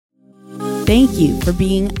Thank you for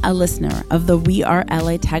being a listener of the We Are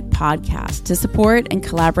LA Tech podcast. To support and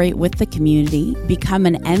collaborate with the community, become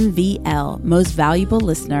an MVL Most Valuable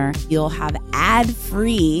Listener. You'll have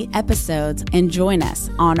ad-free episodes and join us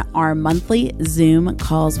on our monthly Zoom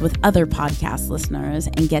calls with other podcast listeners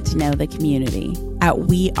and get to know the community at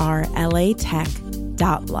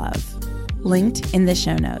wearelatech.love. Linked in the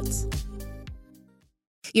show notes.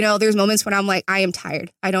 You know, there's moments when I'm like, I am tired.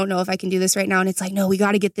 I don't know if I can do this right now. And it's like, no, we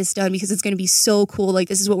got to get this done because it's going to be so cool. Like,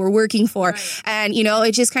 this is what we're working for. Right. And, you know,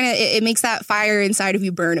 it just kind of, it makes that fire inside of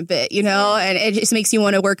you burn a bit, you know, and it just makes you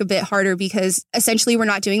want to work a bit harder because essentially we're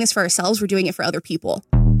not doing this for ourselves. We're doing it for other people.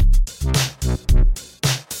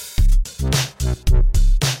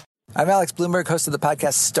 I'm Alex Bloomberg, host of the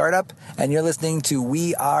podcast Startup, and you're listening to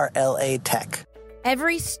We Are LA Tech.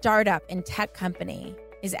 Every startup and tech company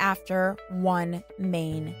is after one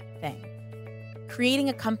main thing: creating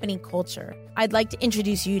a company culture. I'd like to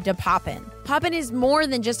introduce you to Boppr. Boppr is more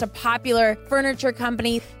than just a popular furniture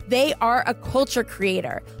company. They are a culture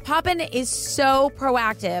creator. Boppr is so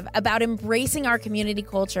proactive about embracing our community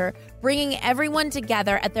culture, bringing everyone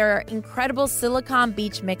together at their incredible Silicon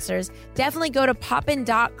Beach mixers. Definitely go to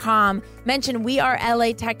boppr.com, mention We Are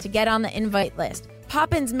LA Tech to get on the invite list.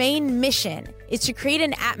 Boppr main mission is to create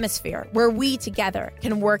an atmosphere where we together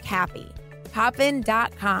can work happy.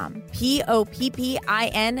 Boppr.com, Poppin.com.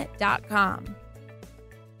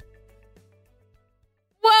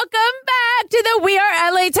 Welcome back to the We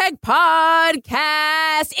Are LA Tech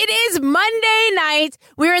podcast. It is Monday night.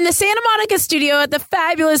 We're in the Santa Monica studio at the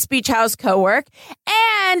fabulous Beach House Co-work.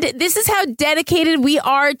 And this is how dedicated we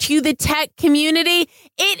are to the tech community.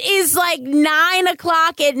 It is like 9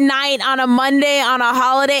 o'clock at night on a Monday on a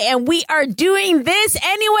holiday, and we are doing this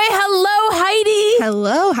anyway. Hello, Heidi.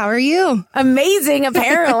 Hello, how are you? Amazing,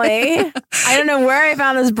 apparently. I don't know where I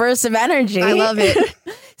found this burst of energy. I love it.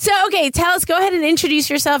 So, okay, go ahead and introduce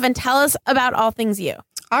yourself and tell us about all things you.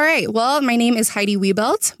 All right. Well, my name is Heidi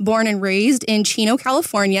Wiebelt, born and raised in Chino,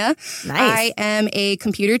 California. Nice. I am a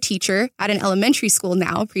computer teacher at an elementary school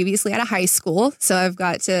now, previously at a high school. So I've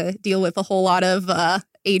got to deal with a whole lot of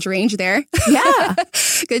age range there. Yeah.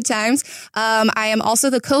 Good times. I am also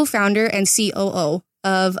the co-founder and COO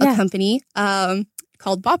of a company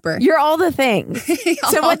called Boppr. You're all the things.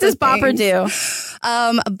 So what does Boppr do?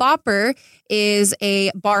 Boppr is a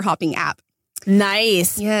bar hopping app.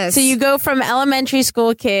 Nice. Yes. So you go from elementary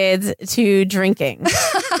school kids to drinking.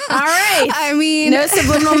 All right. I mean, no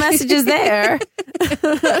subliminal messages there.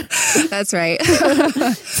 That's right.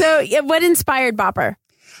 So what inspired Boppr?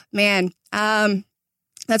 Man,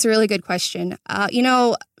 that's a really good question. You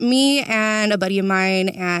know, me and a buddy of mine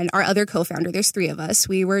and our other co-founder, there's 3 of us,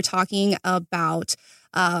 we were talking about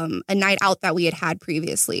a night out that we had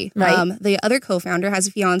previously. Right. The other co-founder has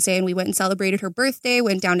a fiance, and we went and celebrated her birthday,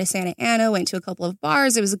 went down to Santa Ana, went to a couple of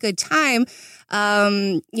bars. It was a good time.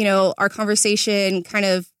 You know, our conversation kind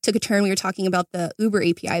of took a turn. We were talking about the Uber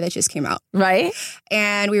API that just came out. Right.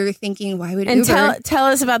 And we were thinking, why would Uber... And tell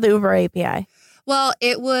us about the Uber API. Well,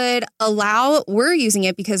 it would allow, we're using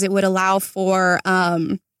it because it would allow for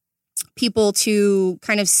people to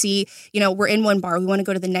kind of see, you know, we're in one bar, we want to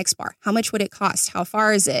go to the next bar. How much would it cost? How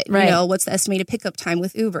far is it? Right. You know, what's the estimated pickup time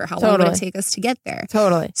with Uber? How long would it take us to get there?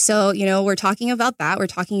 Totally. So, you know, we're talking about that. We're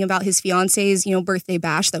talking about his fiance's, you know, birthday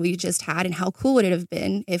bash that we just had, and how cool would it have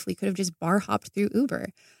been if we could have just bar hopped through Uber.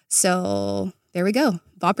 So there we go.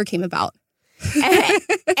 Boppr came about. And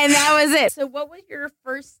that was it. So what was your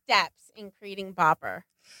first steps in creating Boppr?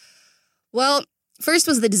 Well, first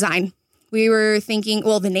was the design. We were thinking,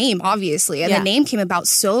 well, the name, obviously. And the name came about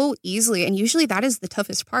so easily. And usually that is the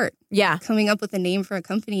toughest part. Yeah. Coming up with a name for a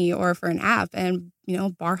company or for an app. And, you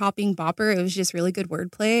know, bar hopping, Boppr, it was just really good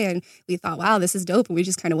wordplay. And we thought, wow, this is dope. And we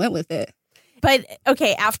just kind of went with it. But,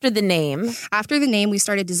 okay, after the name, we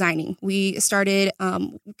started designing. We started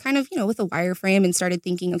kind of, you know, with a wireframe and started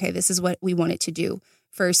thinking, okay, this is what we want it to do.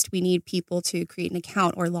 First, we need people to create an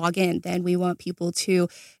account or log in. Then we want people to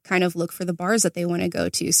kind of look for the bars that they want to go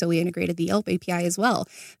to. So we integrated the Yelp API as well.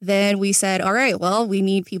 Then we said, all right, well, we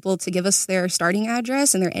need people to give us their starting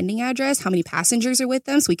address and their ending address, how many passengers are with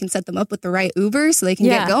them, so we can set them up with the right Uber so they can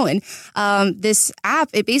get going. This app,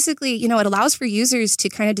 it basically, you know, it allows for users to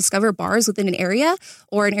kind of discover bars within an area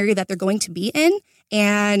or an area that they're going to be in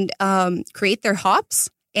and create their hops.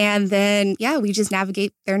 And then, we just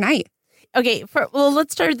navigate their night. Okay,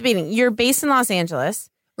 let's start at the beginning. You're based in Los Angeles.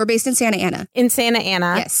 We're based in Santa Ana. In Santa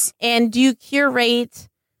Ana. Yes. And do you curate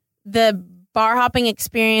the bar hopping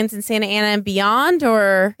experience in Santa Ana and beyond,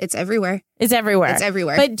 or? It's everywhere. It's everywhere. It's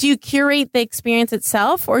everywhere. But do you curate the experience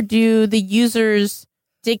itself, or do the users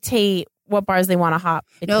dictate what bars they want to hop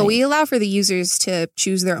between? No, we allow for the users to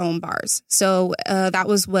choose their own bars. So that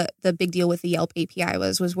was what the big deal with the Yelp API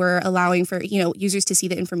was we're allowing for, users to see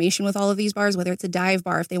the information with all of these bars, whether it's a dive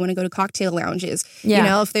bar, if they want to go to cocktail lounges,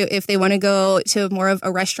 if they want to go to more of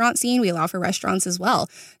a restaurant scene, we allow for restaurants as well.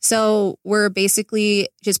 So we're basically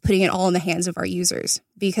just putting it all in the hands of our users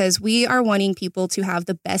because we are wanting people to have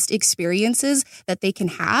the best experiences that they can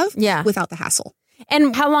have without the hassle.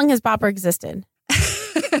 And how long has Boppr existed?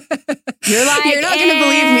 You're like, you're not going to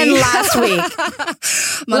believe me. Last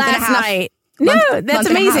week, last night. That's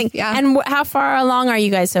amazing. Yeah. And how far along are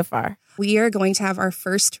you guys so far? We are going to have our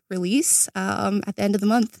first release at the end of the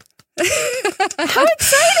month. How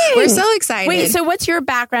exciting! We're so excited. Wait, so what's your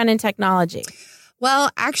background in technology?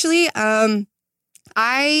 Well, actually,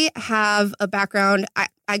 I have a background.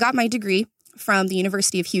 I got my degree from the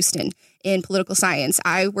University of Houston in political science.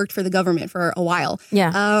 I worked for the government for a while.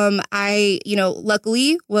 Yeah. I,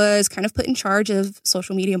 luckily was kind of put in charge of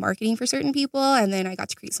social media marketing for certain people. And then I got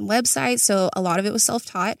to create some websites. So a lot of it was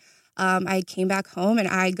self-taught. I came back home and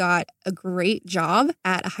I got a great job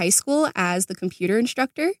at a high school as the computer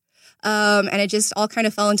instructor. And it just all kind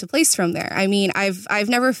of fell into place from there. I mean, I've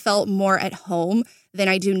never felt more at home than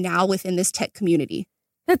I do now within this tech community.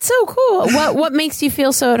 That's so cool. What makes you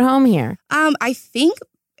feel so at home here? I think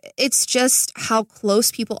it's just how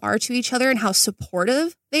close people are to each other and how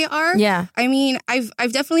supportive they are. Yeah. I mean, I've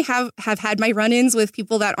definitely have had my run-ins with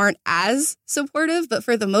people that aren't as supportive, but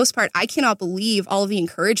for the most part, I cannot believe all of the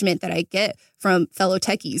encouragement that I get from fellow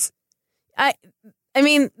techies. I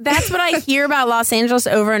mean, that's what I hear about Los Angeles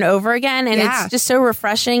over and over again. And it's just so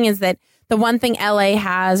refreshing is that the one thing LA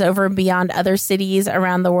has over and beyond other cities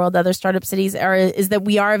around the world, other startup cities, is that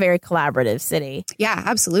we are a very collaborative city. Yeah,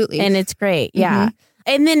 absolutely. And it's great. Yeah. Mm-hmm.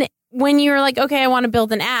 And then when you're like, okay, I want to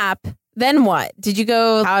build an app, then what? Did you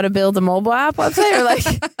go how to build a mobile app website? Or like,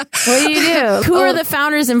 what do you do? Who are the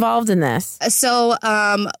founders involved in this? So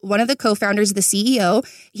one of the co-founders, the CEO,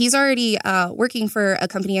 he's already working for a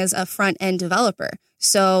company as a front-end developer.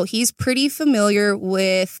 So he's pretty familiar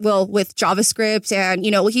with JavaScript and,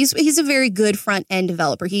 he's a very good front-end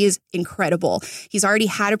developer. He is incredible. He's already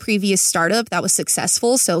had a previous startup that was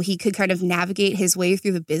successful, so he could kind of navigate his way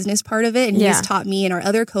through the business part of it. And he's taught me and our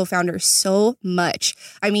other co-founders so much.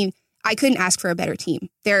 I mean, I couldn't ask for a better team.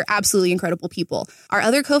 They're absolutely incredible people. Our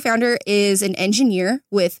other co-founder is an engineer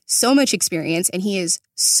with so much experience, and he is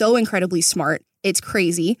so incredibly smart. It's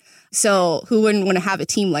crazy. So who wouldn't want to have a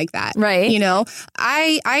team like that? Right.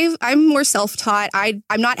 I'm more self-taught. I'm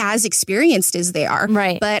not as experienced as they are.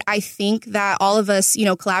 Right. But I think that all of us,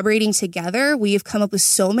 collaborating together, we've come up with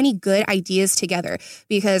so many good ideas together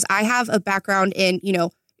because I have a background in,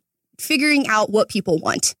 figuring out what people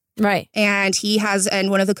want. Right. And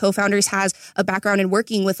one of the co-founders has a background in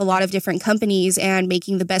working with a lot of different companies and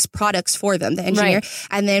making the best products for them, the engineer. Right.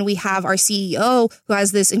 And then we have our CEO who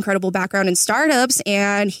has this incredible background in startups,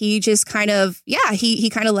 and he just kind of, he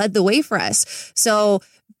kind of led the way for us. So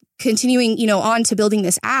continuing, on to building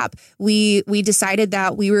this app, we decided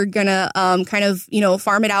that we were going to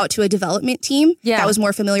farm it out to a development team that was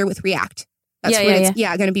more familiar with React. That's what it's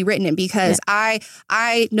going to be written in because I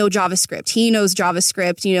know JavaScript. He knows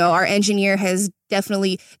JavaScript. Our engineer has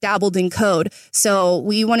definitely dabbled in code. So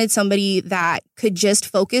we wanted somebody that could just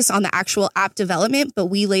focus on the actual app development, but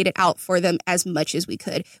we laid it out for them as much as we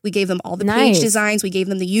could. We gave them all the page designs. We gave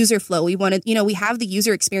them the user flow. We wanted, we have the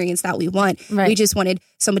user experience that we want. Right. We just wanted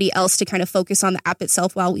somebody else to kind of focus on the app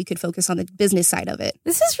itself while we could focus on the business side of it.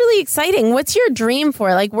 This is really exciting. What's your dream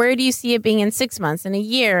for? Like, where do you see it being in 6 months, in a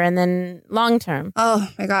year, and then long term? Oh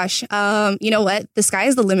my gosh. You know what? The sky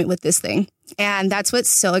is the limit with this thing. And that's what's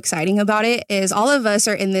so exciting about it is all of us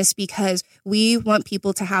are in this because we want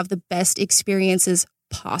people to have the best experiences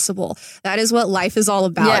possible. That is what life is all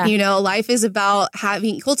about. Life is about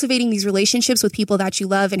cultivating these relationships with people that you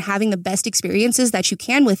love and having the best experiences that you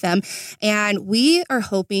can with them. And we are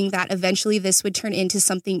hoping that eventually this would turn into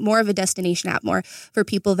something more of a destination app, more for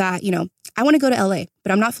people that, I want to go to LA,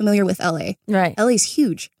 but I'm not familiar with LA. Right. LA is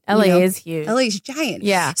huge. LA is huge. LA is giant.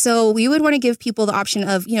 Yeah. So we would want to give people the option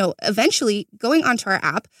of, eventually going onto our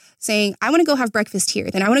app saying, I want to go have breakfast here.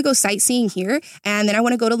 Then I want to go sightseeing here. And then I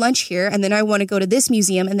want to go to lunch here. And then I want to go to this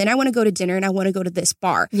museum. And then I want to go to dinner and I want to go to this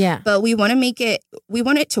bar. Yeah. But we want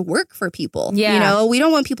it to work for people. Yeah. We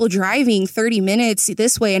don't want people driving 30 minutes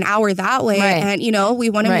this way, an hour that way. Right. And, we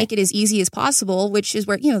want to make it as easy as possible, which is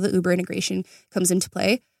where, the Uber integration comes into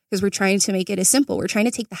play. Because we're trying to make it as simple. We're trying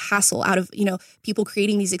to take the hassle out of, people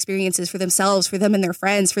creating these experiences for themselves, for them and their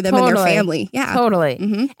friends, for them and their family. Yeah. Totally.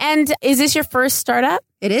 Mm-hmm. And is this your first startup?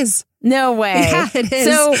 It is. No way. Yeah, it is.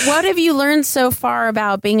 So what have you learned so far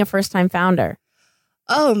about being a first-time founder?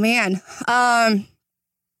 Oh, man.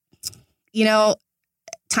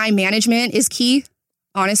 Time management is key,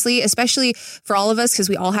 honestly, especially for all of us because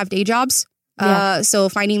we all have day jobs. Yeah. So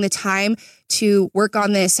finding the time to work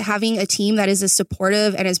on this, having a team that is as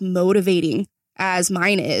supportive and as motivating as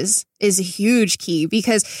mine is a huge key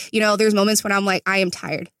because, there's moments when I'm like, I am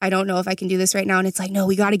tired. I don't know if I can do this right now. And it's like, no,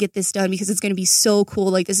 we got to get this done because it's going to be so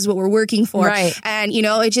cool. Like, this is what we're working for. Right. And,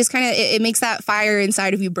 it just kind of, it makes that fire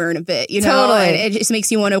inside of you burn a bit, Totally. And it just makes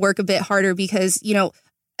you want to work a bit harder because,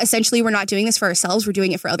 essentially we're not doing this for ourselves. We're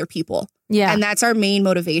doing it for other people. Yeah. And that's our main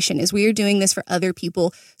motivation is we are doing this for other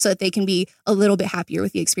people so that they can be a little bit happier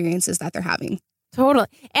with the experiences that they're having. Totally.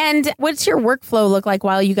 And what's your workflow look like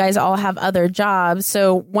while you guys all have other jobs?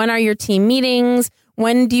 So when are your team meetings?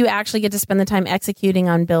 When do you actually get to spend the time executing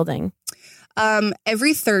on building?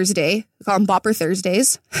 Every Thursday, we call them Boppr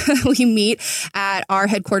Thursdays, we meet at our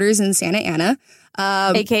headquarters in Santa Ana.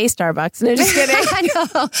 AKA Starbucks. No, just kidding. I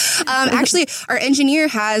know. Actually, our engineer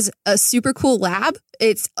has a super cool lab.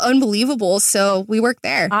 It's unbelievable. So we work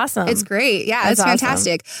there. Awesome. It's great. Yeah, That's it's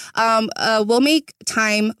fantastic. We'll make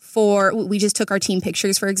time we just took our team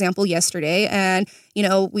pictures, for example, yesterday. And,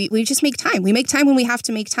 we just make time. We make time when we have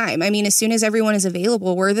to make time. I mean, as soon as everyone is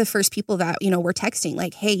available, we're the first people that, we're texting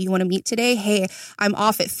like, hey, you want to meet today? Hey, I'm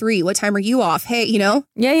off at 3. What time are you off? Hey,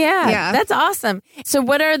 Yeah. That's awesome. So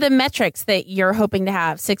what are the metrics that you're hoping to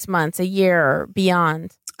have 6 months, a year, or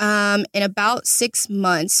beyond? In about 6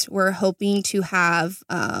 months, we're hoping to have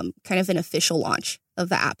kind of an official launch of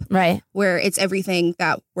the app. Right. Where it's everything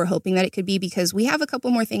that we're hoping that it could be because we have a couple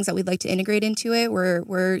more things that we'd like to integrate into it. We're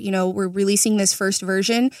releasing this first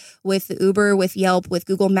version with the Uber, with Yelp, with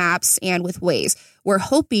Google Maps, and with Waze. We're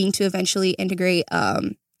hoping to eventually integrate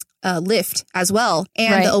Lyft as well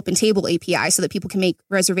and the Open Table API so that people can make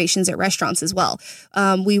reservations at restaurants as well.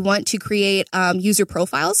 We want to create user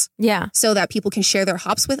profiles so that people can share their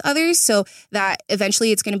hops with others so that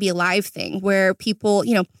eventually it's going to be a live thing where people,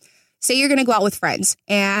 say you're going to go out with friends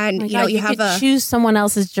and, you have choose someone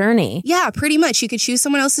else's journey. Yeah, pretty much. You could choose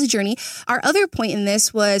someone else's journey. Our other point in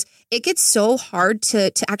this was it gets so hard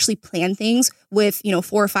to actually plan things with, 4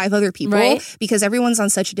 or 5 other people because everyone's on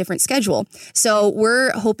such a different schedule. So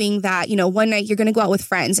we're hoping that, one night you're going to go out with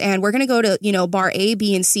friends and we're going to go to, bar A,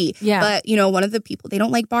 B, and C. Yeah. But, one of the people, they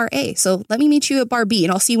don't like bar A. So let me meet you at bar B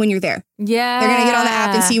and I'll see when you're there. Yeah. They're going to get on the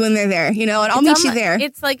app and see when they're there, and I'll meet you there.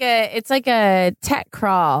 It's like a tech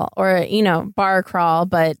crawl or, bar crawl,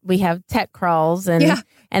 but we have tech crawls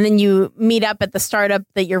and then you meet up at the startup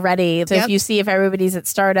that you're ready. So if you see if everybody's at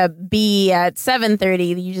startup B at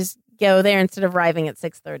 7:30, you just go there instead of arriving at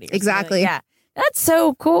 6:30. Exactly. Yeah. That's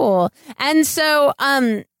so cool. And so,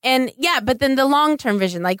 but then the long-term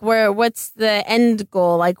vision, like what's the end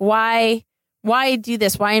goal? Like why do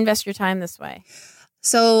this? Why invest your time this way?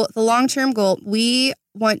 So the long-term goal, we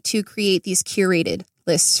want to create these curated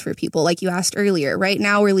lists for people like you asked earlier. Right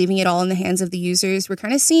now, we're leaving it all in the hands of the users. We're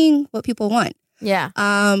kind of seeing what people want. Yeah.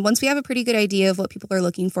 Once we have a pretty good idea of what people are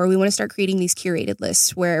looking for, we want to start creating these curated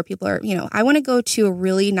lists where people are, I want to go to a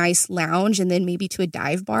really nice lounge and then maybe to a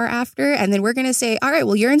dive bar after. And then we're going to say, all right,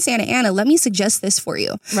 well, you're in Santa Ana. Let me suggest this for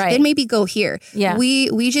you. Right. Then maybe go here. Yeah. We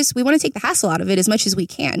want to take the hassle out of it as much as we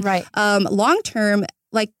can. Right. Long term,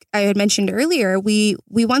 like I had mentioned earlier, we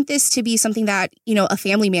want this to be something that, a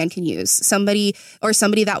family man can use. Somebody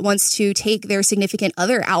that wants to take their significant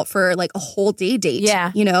other out for like a whole day date.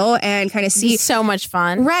 Yeah. And kind of see. It's so much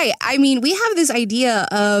fun. Right. I mean, we have this idea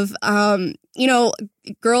of,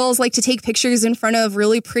 girls like to take pictures in front of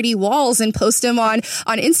really pretty walls and post them on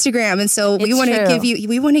Instagram. And so we want to give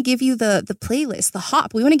you the playlist, the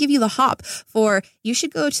hop. We want to give you the hop for you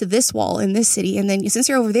should go to this wall in this city. And then since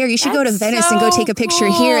you're over there, you should go to Venice and go take a picture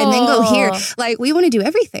here and then go here. Like we want to do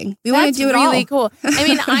everything. We want to do it all. That's really cool. I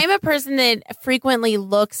mean, I'm a person that frequently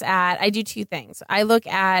looks at, I do 2 things. I look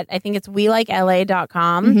at, I think it's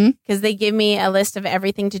welikela.com because they give me a list of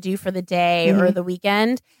everything to do for the day or the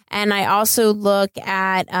weekend. And I also look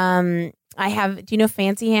at, do you know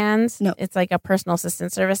Fancy Hands? No. It's like a personal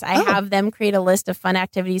assistant service. I have them create a list of fun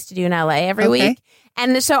activities to do in LA every week.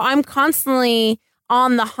 And so I'm constantly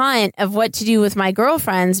on the hunt of what to do with my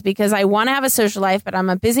girlfriends because I want to have a social life, but I'm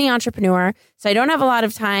a busy entrepreneur. So I don't have a lot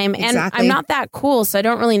of time and I'm not that cool. So I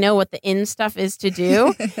don't really know what the in stuff is to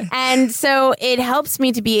do. And so it helps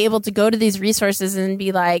me to be able to go to these resources and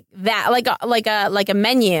be like that, like a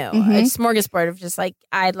menu, a smorgasbord of just like,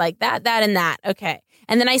 I'd like that, and that. Okay.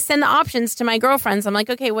 And then I send the options to my girlfriends. I'm like,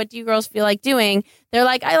 okay, what do you girls feel like doing? They're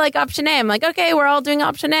like, I like option A. I'm like, okay, we're all doing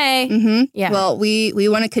option A. Yeah. Well, we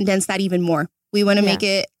want to condense that even more. We want to make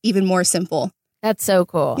it even more simple. That's so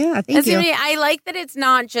cool. Yeah, thank you. I like that it's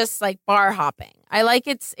not just like bar hopping. I like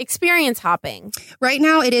it's experience hopping. Right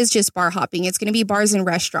now, it is just bar hopping. It's going to be bars and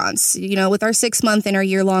restaurants. You know, with our 6-month and our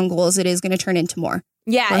year-long goals, it is going to turn into more.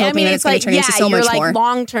 Yeah, I mean, it's like, so your much like more.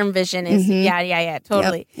 long-term vision is,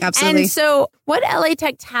 totally. Yep, absolutely. And so what LA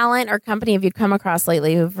Tech talent or company have you come across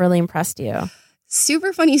lately who've really impressed you?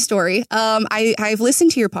 Super funny story. I've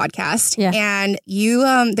listened to your podcast, and you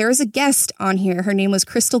there was a guest on here. Her name was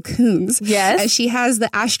Crystal Coons. Yes, and she has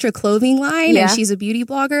the Astra clothing line, and she's a beauty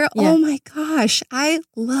blogger. Yeah. Oh my gosh, I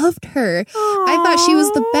loved her. Aww. I thought she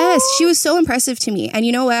was the best. She was so impressive to me, and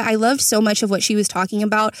you know what? I loved so much of what she was talking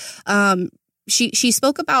about. She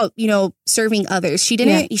spoke about, you know, serving others. She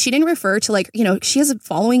didn't refer to, like, you know, she has a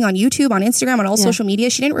following on YouTube, on Instagram, on all social media.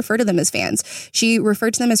 She didn't refer to them as fans. She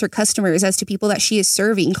referred to them as her customers, as to people that she is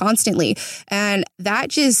serving constantly. And that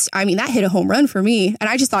just, I mean, that hit a home run for me. And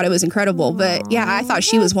I just thought it was incredible. But yeah, I thought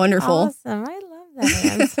she was wonderful. Awesome. I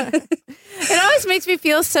love that. It always makes me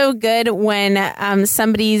feel so good when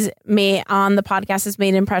somebody's on the podcast has made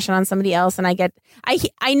an impression on somebody else, and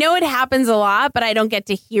I know it happens a lot, but I don't get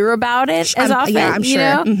to hear about it as often. Yeah, I'm sure.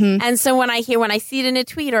 Know? Mm-hmm. And so when I see it in a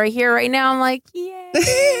tweet or I hear it right now, I'm like, yay.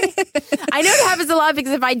 I know it happens a lot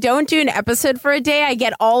because if I don't do an episode for a day, I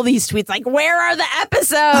get all these tweets like, "Where are the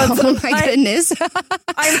episodes?" Oh my goodness!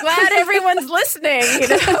 I'm glad everyone's listening. You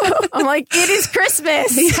know, I'm like, it is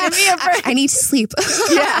Christmas. Yeah, give me a break. I need to sleep.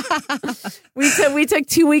 Yeah. We took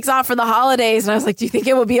 2 weeks off for the holidays, and I was like, "Do you think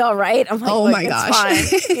it will be all right?" I'm like, "Oh my gosh,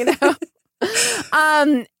 fine." You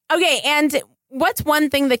know. Okay, and what's one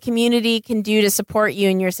thing the community can do to support you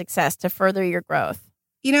in your success to further your growth?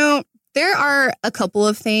 You know, there are a couple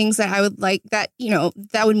of things that I would like that, you know,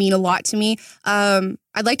 that would mean a lot to me.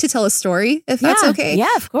 I'd like to tell a story, if that's okay.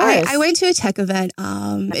 Yeah, of course. I went to a tech event.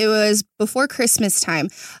 It was before Christmas time.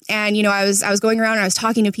 And, you know, I was going around and I was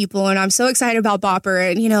talking to people, and I'm so excited about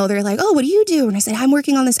Boppr. And, you know, they're like, "Oh, what do you do?" And I said, "I'm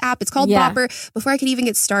working on this app. It's called Boppr." Before I could even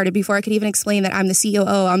get started, before I could even explain that I'm the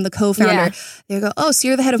COO, I'm the co-founder, they go, "Oh, so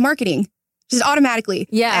you're the head of marketing." Just automatically.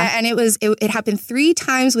 Yeah. And it happened 3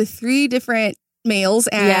 times with 3 different males.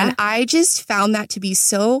 And I just found that to be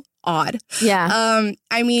so odd. Yeah.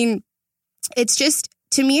 I mean, it's just,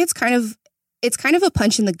 to me, it's kind of a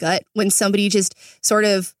punch in the gut when somebody just sort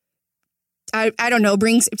of, I don't know,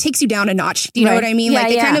 takes you down a notch. Do you know what I mean? Like,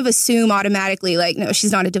 they kind of assume automatically, like, no,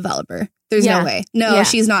 she's not a developer. There's no way. No,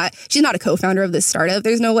 she's not a co-founder of this startup.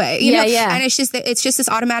 There's no way. You know? And it's just this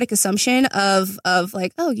automatic assumption of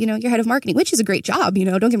like, oh, you know, you're head of marketing, which is a great job. You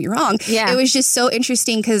know, don't get me wrong. Yeah. It was just so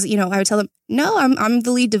interesting because, you know, I would tell them, "No, I'm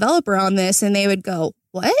the lead developer on this," and they would go,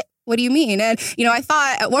 "What? What do you mean?" And, you know, I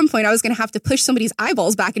thought at one point I was going to have to push somebody's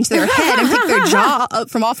eyeballs back into their head and pick their jaw up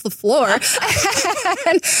from off the floor.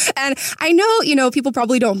 and I know, you know, people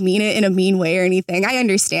probably don't mean it in a mean way or anything. I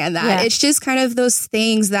understand that. Yeah. It's just kind of those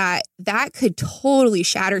things that could totally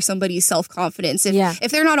shatter somebody's self-confidence.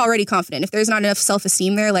 If they're not already confident, if there's not enough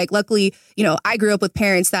self-esteem there, like, luckily, you know, I grew up with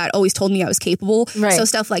parents that always told me I was capable. Right. So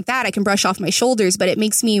stuff like that, I can brush off my shoulders, but it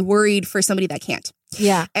makes me worried for somebody that can't.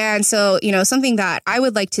 Yeah. And so, you know, something that I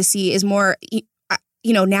would like to see is more,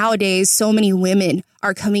 you know, nowadays, so many women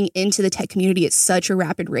are coming into the tech community at such a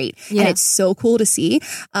rapid rate. Yeah. And it's so cool to see.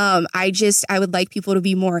 I would like people to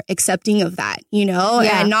be more accepting of that, you know,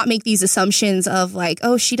 and not make these assumptions of like,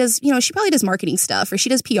 oh, she does, you know, she probably does marketing stuff, or she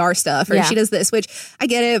does PR stuff, or she does this, which I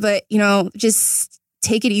get it. But, you know, just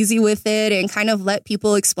take it easy with it and kind of let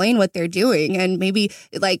people explain what they're doing. And maybe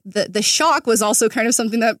like the shock was also kind of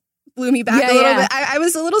something that blew me back a little bit. I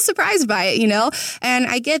was a little surprised by it, you know, and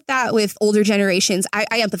I get that with older generations. I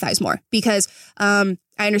empathize more because I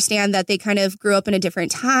understand that they kind of grew up in a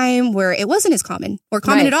different time where it wasn't as common or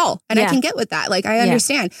common at all. And I can get with that. Like, I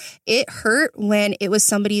understand. It hurt when it was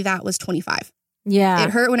somebody that was 25. Yeah. It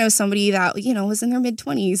hurt when it was somebody that, you know, was in their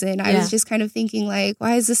mid-20s. And I was just kind of thinking, like,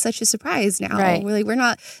 why is this such a surprise now? Right. We're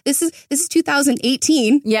not, this is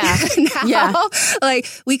 2018. Yeah. Now, like,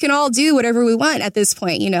 we can all do whatever we want at this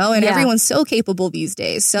point, you know, and everyone's so capable these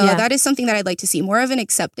days. So that is something that I'd like to see, more of an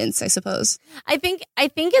acceptance, I suppose. I think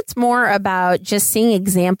it's more about just seeing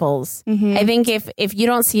examples. Mm-hmm. I think if you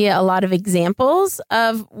don't see a lot of examples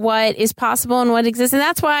of what is possible and what exists, and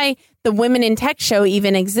that's why the Women in Tech show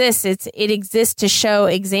even exists. It exists to show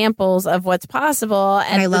examples of what's possible.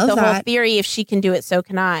 And I love the whole theory, if she can do it, so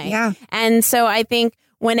can I. Yeah. And so I think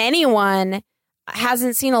when anyone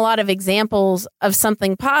hasn't seen a lot of examples of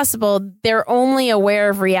something possible, they're only aware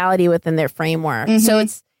of reality within their framework. Mm-hmm. So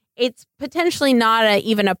it's potentially not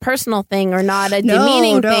even a personal thing or not a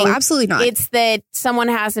demeaning thing. No, absolutely not. It's that someone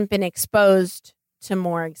hasn't been exposed to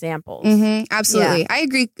more examples. Absolutely. Yeah. I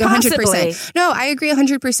agree 100%. Possibly. No, I agree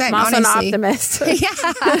 100%. I'm also honestly. an optimist. Yeah,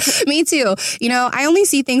 me too. You know, I only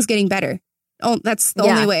see things getting better. Oh, that's the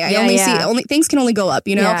only way. I only see things can only go up,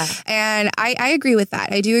 you know? Yeah. And I agree with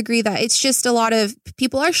that. I do agree that it's just a lot of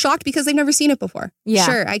people are shocked because they've never seen it before. Yeah.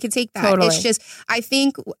 Sure, I could take that. Totally. It's just I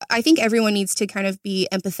think everyone needs to kind of be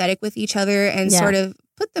empathetic with each other and sort of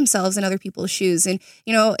put themselves in other people's shoes. And,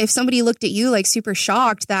 you know, if somebody looked at you like super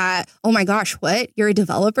shocked that, oh my gosh, what? You're a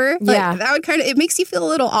developer? Like, that would it makes you feel a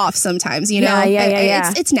little off sometimes, you know?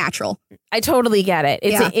 Yeah. It's natural. I totally get it.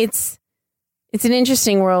 It's an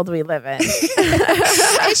interesting world we live in.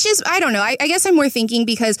 It's just, I don't know. I guess I'm more thinking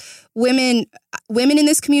because women in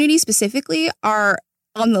this community specifically are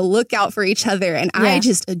on the lookout for each other. And I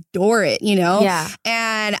just adore it, you know? Yeah.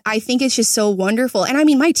 And I think it's just so wonderful. And I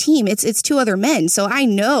mean, my team, it's 2 other men. So I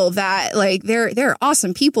know that like they're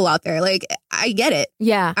awesome people out there. Like I get it.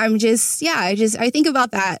 Yeah. I'm just, I think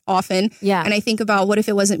about that often. Yeah. And I think about what if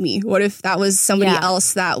it wasn't me? What if that was somebody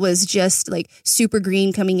else that was just like super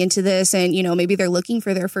green coming into this and, you know, maybe they're looking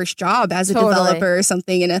for their first job as a developer or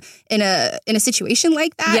something in a situation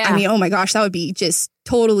like that. Yeah. I mean, oh my gosh, that would be just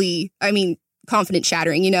totally, confidence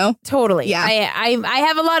shattering, you know? Totally. Yeah. I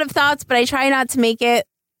have a lot of thoughts, but I try not to make it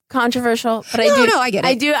controversial. But I get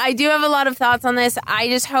it. I do have a lot of thoughts on this. I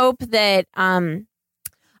just hope that I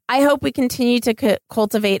hope we continue to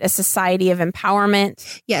cultivate a society of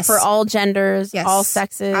empowerment. Yes. For all genders, all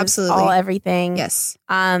sexes, absolutely, all everything. Yes.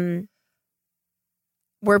 Where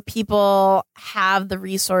people have the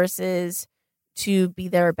resources to be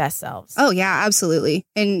their best selves. Oh yeah, absolutely.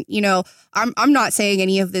 And you know, I'm not saying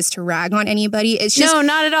any of this to rag on anybody. It's just no,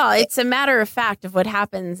 not at all. It's a matter of fact of what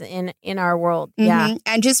happens in our world. Yeah.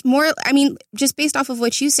 And just more, just based off of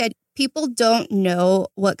what you said, people don't know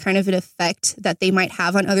what kind of an effect that they might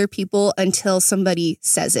have on other people until somebody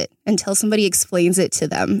says it, until somebody explains it to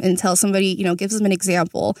them, until somebody, you know, gives them an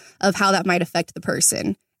example of how that might affect the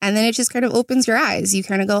person. And then it just kind of opens your eyes. You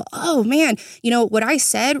kind of go, oh, man, you know, what I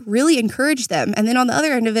said really encouraged them. And then on the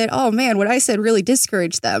other end of it, oh, man, what I said really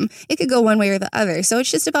discouraged them. It could go one way or the other. So it's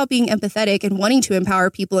just about being empathetic and wanting to empower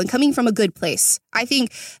people and coming from a good place. I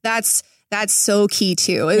think that's so key,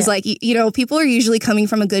 too. Is like, you know, people are usually coming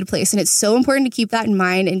from a good place. And it's so important to keep that in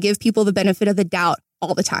mind and give people the benefit of the doubt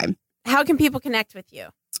all the time. How can people connect with you?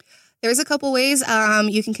 There's a couple ways.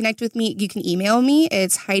 You can connect with me. You can email me.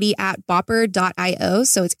 It's Heidi@boppr.io.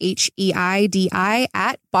 So it's HEIDI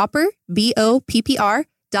at Boppr, BOPPR.io.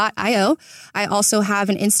 I also have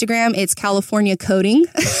an Instagram. It's California Coding.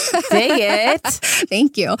 Dang it.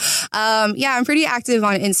 Thank you. I'm pretty active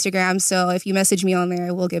on Instagram. So if you message me on there,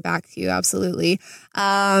 I will get back to you. Absolutely.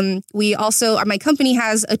 We also, my company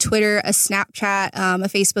has a Twitter, a Snapchat, a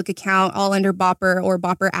Facebook account, all under Boppr or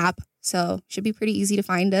Boppr app. So should be pretty easy to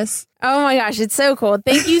find us. Oh my gosh, it's so cool.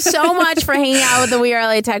 Thank you so much for hanging out with the We Are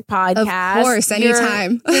LA Tech podcast. Of course,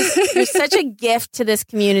 anytime. You're such a gift to this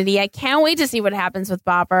community. I can't wait to see what happens with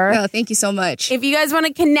Boppr. Oh, thank you so much. If you guys want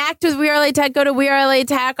to connect with We Are LA Tech, go to We Are LA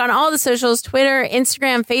Tech on all the socials, Twitter,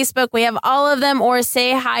 Instagram, Facebook. We have all of them. Or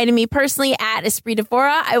say hi to me personally at Esprit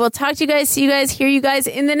Devora. I will talk to you guys, see you guys, hear you guys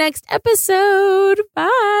in the next episode.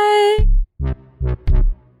 Bye.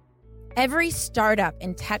 Every startup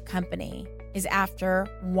and tech company is after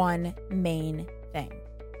one main thing: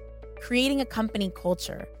 creating a company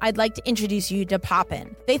culture. I'd like to introduce you to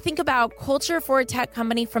Boppr. They think about culture for a tech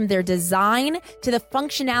company from their design to the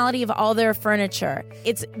functionality of all their furniture.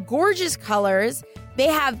 It's gorgeous colors. They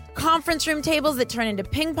have conference room tables that turn into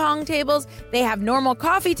ping pong tables. They have normal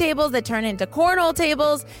coffee tables that turn into cornhole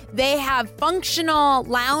tables. They have functional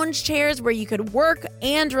lounge chairs where you could work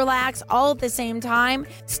and relax all at the same time.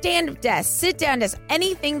 Stand-up desks, sit-down desks,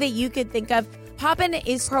 anything that you could think of. Boppr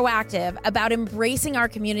is proactive about embracing our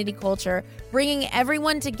community culture, bringing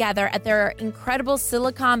everyone together at their incredible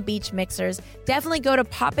Silicon Beach mixers. Definitely go to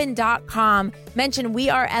boppr.com, mention We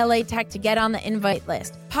Are LA Tech to get on the invite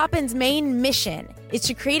list. Boppr main mission is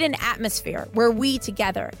to create an atmosphere where we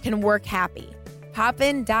together can work happy.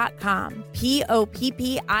 Boppr.com,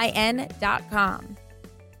 Poppin.com.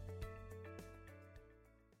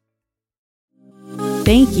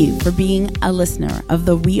 Thank you for being a listener of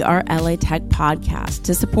the We Are LA Tech podcast.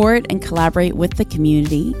 To support and collaborate with the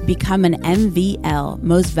community, become an MVL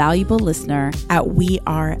Most Valuable Listener at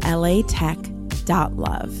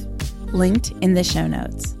wearelatech.love. Linked in the show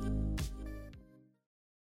notes.